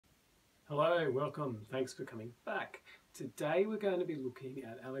Hello, welcome, thanks for coming back. Today we're going to be looking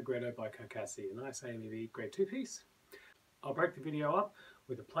at Allegretto by Carcassi, a nice AMEB Grade 2 piece. I'll break the video up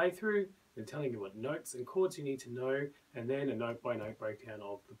with a playthrough, then telling you what notes and chords you need to know, and then a note-by-note breakdown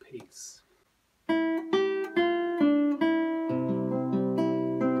of the piece.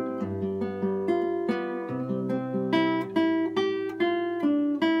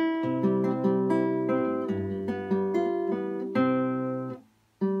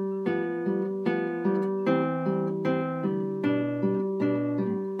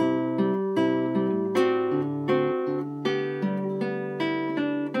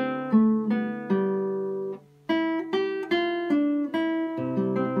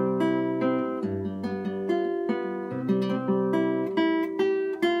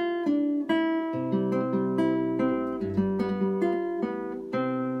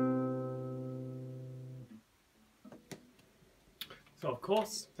 So of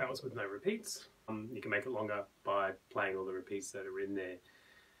course, that was with no repeats. You can make it longer by playing all the repeats that are in there.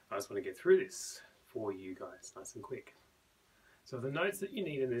 I just want to get through this for you guys, nice and quick. So the notes that you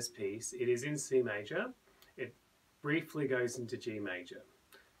need in this piece, it is in C major. It briefly goes into G major.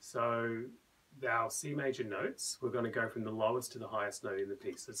 So our C major notes, we're going to go from the lowest to the highest note in the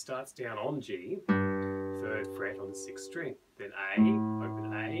piece. So it starts down on G, 3rd fret on the 6th string. Then A,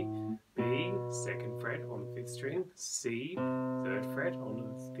 open A, B, 2nd fret on the 5th string, C, 3rd fret on the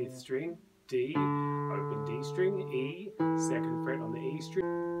 5th string, D, open D string, E, 2nd fret on the E string,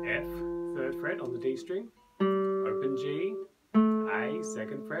 F, 3rd fret on the D string, open G, A,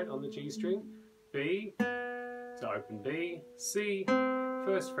 2nd fret on the G string, B, so open B, C,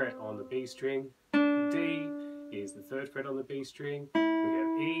 1st fret on the B string, D is the 3rd fret on the B string, we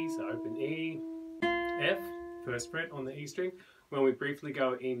have E, so open E, F, 1st fret on the E string. When we briefly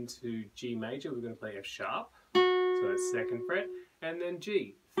go into G major, we're going to play F sharp, so that's 2nd fret, and then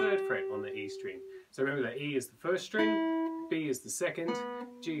G, 3rd fret on the E string. So remember that E is the 1st string, B is the 2nd,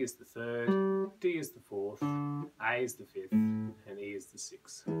 G is the 3rd, D is the 4th, A is the 5th, and E is the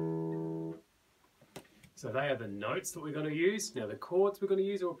 6th. So they are the notes that we're going to use. Now the chords we're going to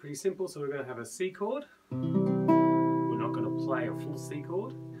use are all pretty simple, so we're going to have a C chord. We're not going to play a full C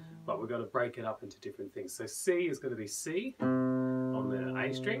chord, but we're going to break it up into different things. So C is going to be C on the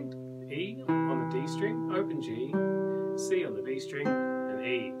A string, E on the D string, open G, C on the B string, and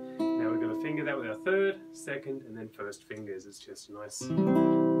E. Now we're going to finger that with our 3rd, 2nd, and then 1st fingers. It's just a nice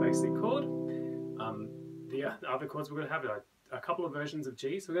basic chord. The other chords we're going to have are a couple of versions of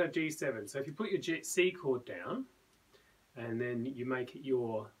G. So we're going to G7. So if you put your C chord down, and then you make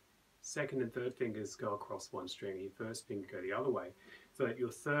your 2nd and 3rd fingers go across one string, and your 1st finger go the other way. So that your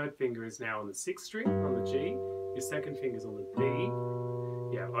 3rd finger is now on the 6th string, on the G, your 2nd finger is on the B,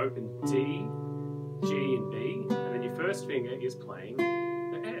 you have open D, G and B, and then your 1st finger is playing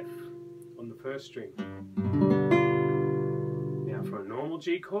the F on the 1st string. Now for a normal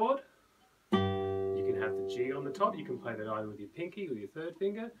G chord, you can have the G on the top, you can play that either with your pinky or your 3rd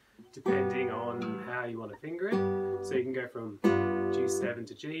finger, depending on how you want to finger it. So you can go from G7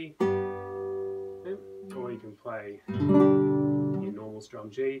 to G, or you can play your normal strum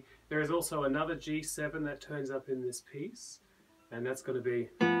G. There is also another G7 that turns up in this piece, and that's going to be,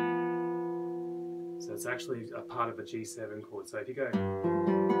 so it's actually a part of a G7 chord. So if you go,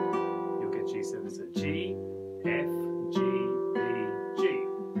 you'll get G7, so G, F, G, B, G.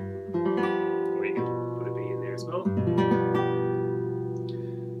 Or you can put a B in there as well.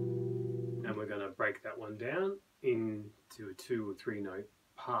 And we're going to break that one down into a 2 or 3 note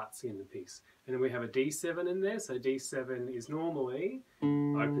parts in the piece. And then we have a D7 in there, so D7 is normally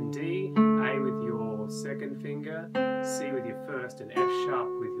open D, A with your 2nd finger, C with your 1st, and F sharp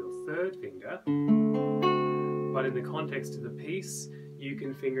with your 3rd finger. But in the context of the piece, you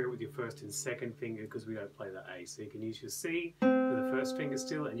can finger it with your 1st and 2nd finger because we don't play the A. So you can use your C with the 1st finger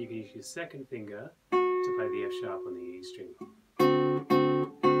still, and you can use your 2nd finger to play the F sharp on the E string.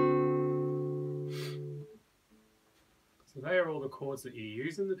 So they are all the chords that you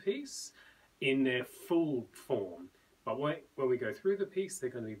use in the piece in their full form. But when we go through the piece, they're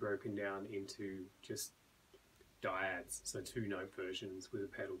going to be broken down into just dyads, so 2-note versions with a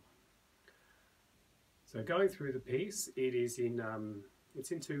pedal. So going through the piece, it is in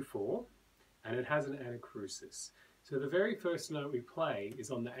it's in 2/4, and it has an anacrusis. So the very first note we play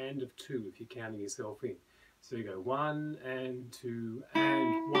is on the and of 2 if you're counting yourself in. So you go 1 and 2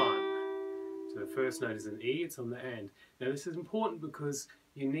 and 1. So the first note is an E, it's on the and. Now this is important because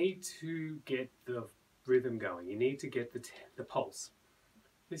you need to get the rhythm going, you need to get the pulse.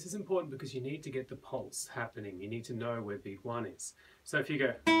 This is important because you need to get the pulse happening, you need to know where beat 1 is. So if you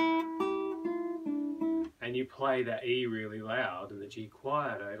go, and you play the E really loud and the G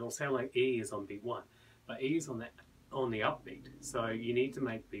quieter, it'll sound like E is on beat 1, but E is on the upbeat. So you need to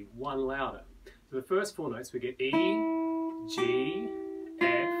make beat 1 louder. So the first 4 notes we get E, G,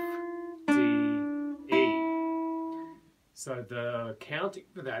 F, D, E. So the counting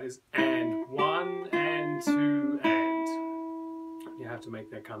for that is and 1 and 2 and. You have to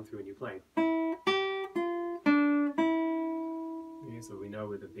make that come through when you're playing. Yeah, so we know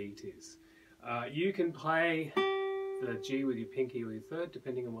where the beat is. You can play the G with your pinky or your third,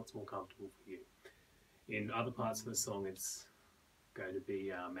 depending on what's more comfortable for you. In other parts of the song, it's going to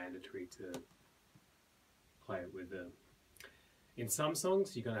be mandatory to play it with the... In some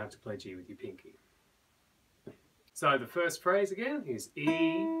songs, you're going to have to play G with your pinky. So the first phrase again is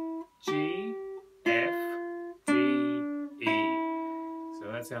E, G, F, D, E. So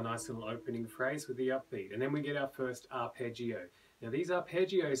that's our nice little opening phrase with the upbeat. And then we get our first arpeggio. Now these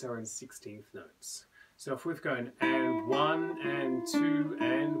arpeggios are in 16th notes. So if we've gone and 1 and 2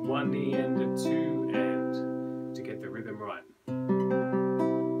 and 1 E and a 2 and to get the rhythm right.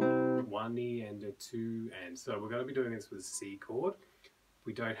 1 E and a 2 and. So we're going to be doing this with a C chord.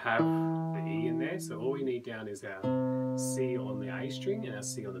 We don't have the E in there, so all we need down is our C on the A string and our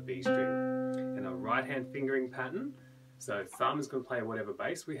C on the B string. And our right hand fingering pattern. So thumb is going to play whatever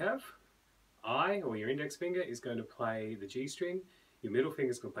bass we have. I, or your index finger, is going to play the G string. Your middle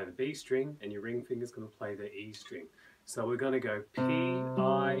finger is going to play the B string, and your ring finger is going to play the E string. So we're going to go P,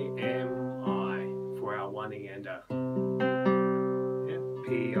 I, M, I for our 1 E and A. Yeah,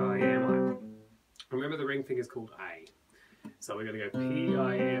 P, I, M, I. Remember the ring finger is called A. So we're going to go P,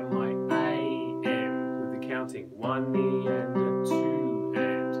 I, M, I, A, M with the counting 1 E and a 2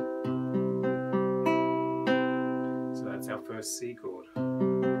 and. So that's our first C chord.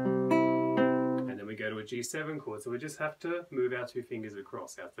 And then we go to a G7 chord. So we just have to move our 2 fingers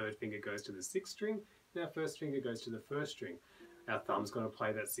across. Our third finger goes to the 6th string, and our first finger goes to the 1st string. Our thumb's going to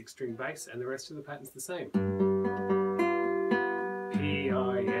play that 6th string bass, and the rest of the pattern's the same. P,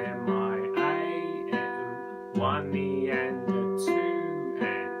 I, M, I, A, M, 1 E and a 2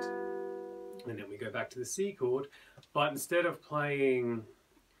 and. And then we go back to the C chord, but instead of playing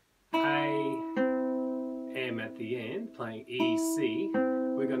A, M at the end, playing E, C,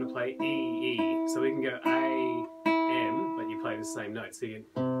 we're going to play E, E. So we can go A, M, but you play the same note. So you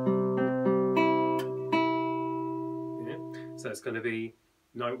can, yeah. So it's going to be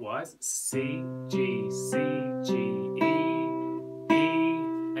note-wise C, G, C, G, E, E.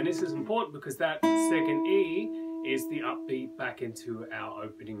 And this is important because that second E is the upbeat back into our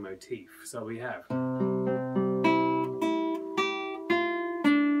opening motif. So we have.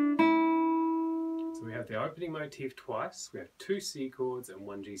 So we have the opening motif twice. We have 2 C chords and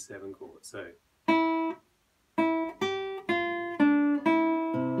 1 G7 chord. So.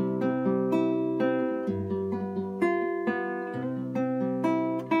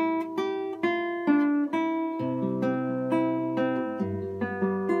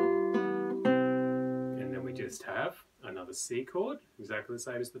 Have another C chord, exactly the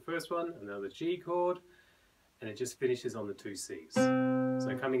same as the first one, another G chord, and it just finishes on the 2 C's.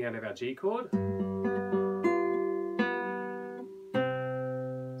 So coming out of our G chord, so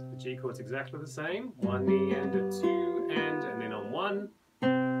the G chord's exactly the same, 1 E and a 2 and then on 1,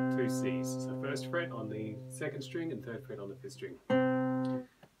 2 C's. So 1st fret on the 2nd string and 3rd fret on the 5th string.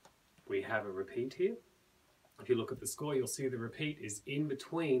 We have a repeat here. If you look at the score, you'll see the repeat is in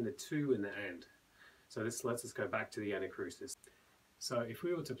between the 2 and the and. So this lets us go back to the anacrusis. So if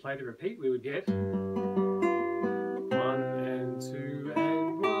we were to play the repeat, we would get 1 and 2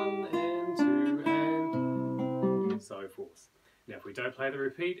 and 1 and 2 and so forth. Now if we don't play the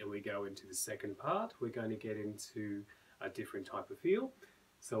repeat and we go into the second part, we're going to get into a different type of feel.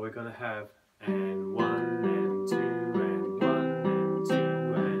 So we're going to have and 1 and 2 and 1 and 2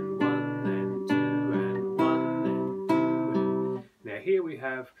 and 1 and 2 and 1 and 2 and. Now here we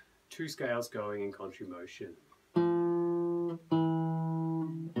have 2 scales going in contrary motion.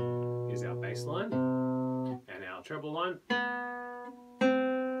 Here's our bass line and our treble line.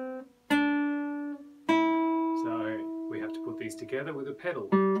 So we have to put these together with a pedal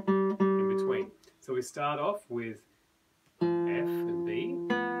in between. So we start off with F and B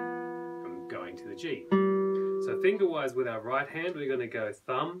and going to the G. So finger-wise with our right hand, we're going to go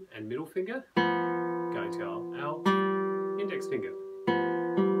thumb and middle finger, going to our index finger.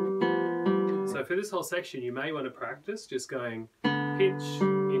 So for this whole section, you may want to practice just going pinch,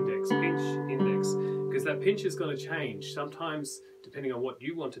 index, because that pinch is going to change. Sometimes, depending on what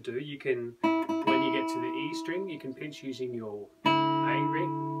you want to do, you can, when you get to the E string, you can pinch using your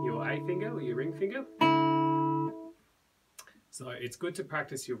A finger or your ring finger. So it's good to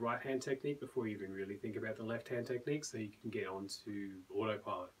practice your right hand technique before you even really think about the left hand technique, so you can get onto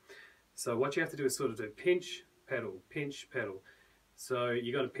autopilot. So what you have to do is sort of do pinch, pedal, pinch, pedal. So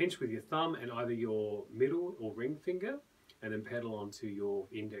you got to pinch with your thumb and either your middle or ring finger, and then pedal onto your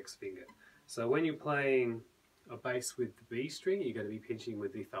index finger. So when you're playing a bass with the B string, you're going to be pinching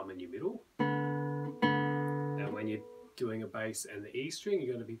with the thumb and your middle. And when you're doing a bass and the E string,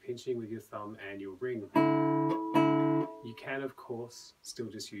 you're going to be pinching with your thumb and your ring. You can, of course, still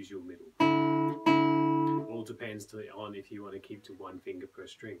just use your middle. All depends on if you want to keep to one finger per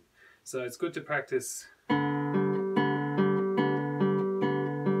string. So it's good to practice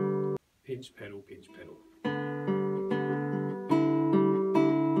pinch, pedal, pinch, pedal.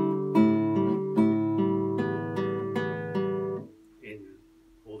 In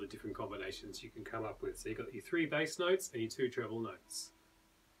all the different combinations you can come up with. So you've got your 3 bass notes and your 2 treble notes.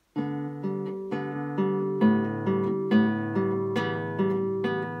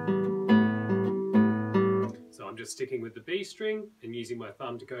 I'm just sticking with the B string and using my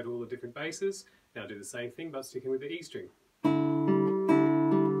thumb to go to all the different basses. Now I'll do the same thing but sticking with the E string.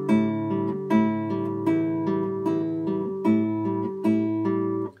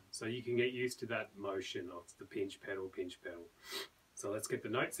 So you can get used to that motion of the pinch, pedal, pinch, pedal. So let's get the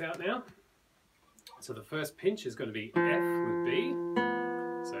notes out now. So the first pinch is going to be F with B.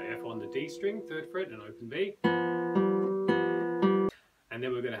 So F on the D string, 3rd fret, and open B. And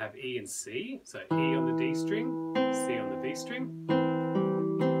then we're going to have E and C, so E on the D string, C on the B string.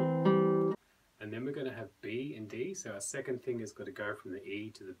 And then we're going to have B and D, so our second finger's got to go from the E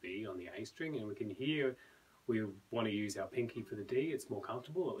to the B on the A string, and we can hear we want to use our pinky for the D, it's more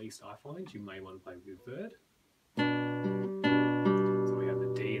comfortable, at least I find. You may want to play with your 3rd. So we have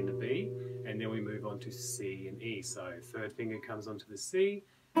the D and the B, and then we move on to C and E. So 3rd finger comes onto the C,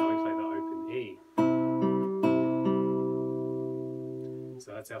 and we play the open E.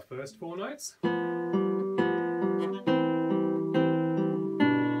 So that's our first 4 notes. And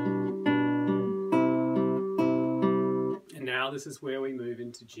now this is where we move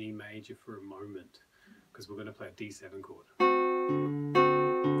into G major for a moment, because we're going to play a D7 chord.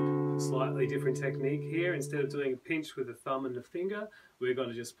 Slightly different technique here. Instead of doing a pinch with the thumb and the finger, we're going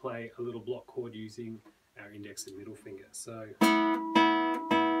to just play a little block chord using our index and middle finger. So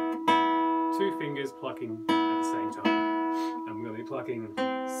 2 fingers plucking at the same time. And we're going to be plucking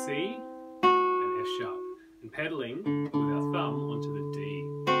C and F sharp and pedaling with our thumb onto the D.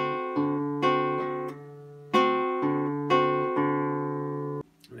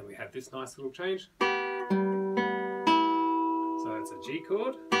 And then we have this nice little change. So that's a G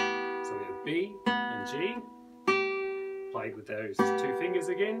chord. So we have B and G played with those 2 fingers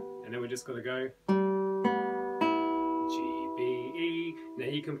again, and then we're just going to go G, B, E. Now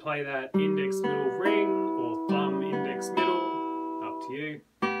you can play that index middle ring or thumb index middle, up to you.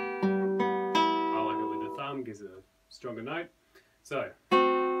 I like it with the thumb, gives it a stronger note. So,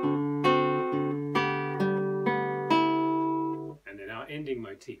 and then our ending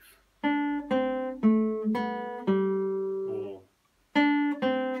motif.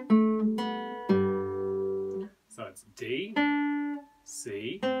 So it's D,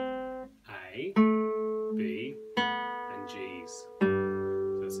 C, A, B, and G's.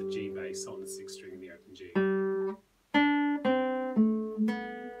 So it's a G bass on the 6th string and the open G.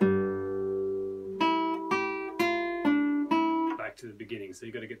 Back to the beginning, so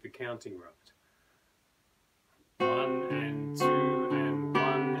you've got to get the counting right. 1 and 2 and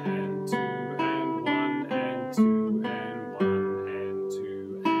 1 and 2 and 1 and 2 and 1 and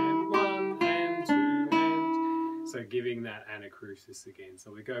 2 and 1 and 2 and... So giving that anacrusis again.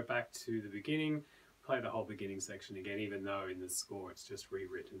 So we go back to the beginning, play the whole beginning section again, even though in the score it's just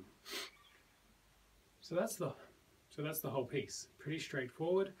rewritten. So that's the whole piece. Pretty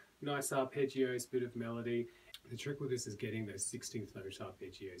straightforward, nice arpeggios, bit of melody. The trick with this is getting those 16th note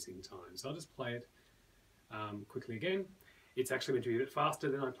arpeggios in time. So I'll just play it quickly again. It's actually meant to be a bit faster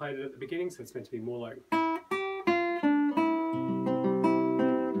than I played it at the beginning, so it's meant to be more like...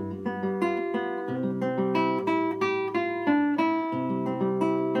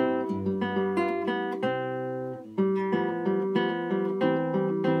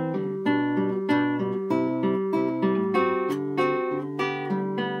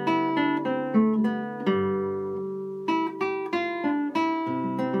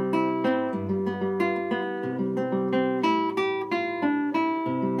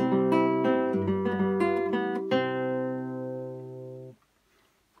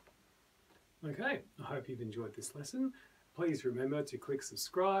 Okay, I hope you've enjoyed this lesson. Please remember to click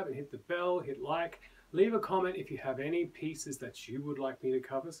subscribe and hit the bell, hit like. Leave a comment if you have any pieces that you would like me to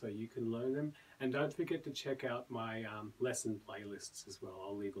cover so you can learn them. And don't forget to check out my lesson playlists as well.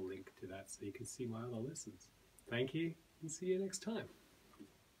 I'll leave a link to that so you can see my other lessons. Thank you and see you next time.